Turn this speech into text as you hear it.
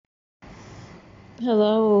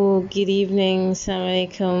Hello, good evening,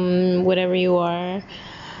 Assalamu alaikum, whatever you are,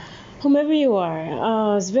 whomever you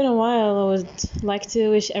are. It's been a while. I would like to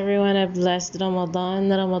wish everyone a blessed Ramadan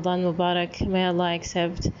Mubarak. May Allah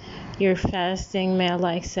accept your fasting, may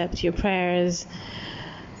Allah accept your prayers.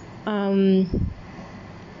 Um,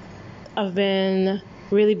 I've been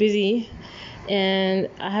really busy and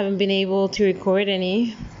I haven't been able to record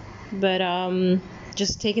any, but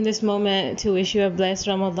just taking this moment to wish you a blessed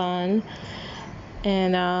Ramadan.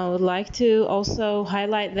 And I would like to also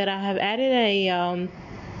highlight that I have added a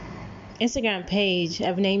Instagram page.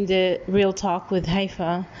 I've named it Real Talk with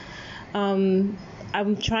Haifa. I'm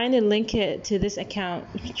trying to link it to this account,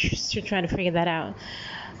 just trying to figure that out.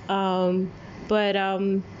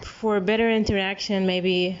 But for better interaction,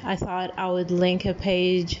 maybe I thought I would link a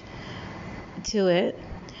page to it.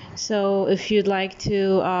 So if you'd like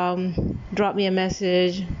to drop me a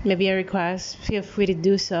message, maybe a request, feel free to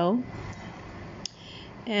do so.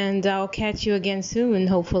 And I'll catch you again soon,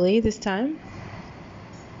 hopefully, this time.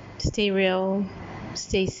 Stay real,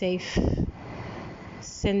 stay safe.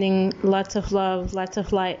 Sending lots of love, lots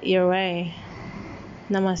of light your way.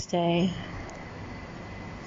 Namaste.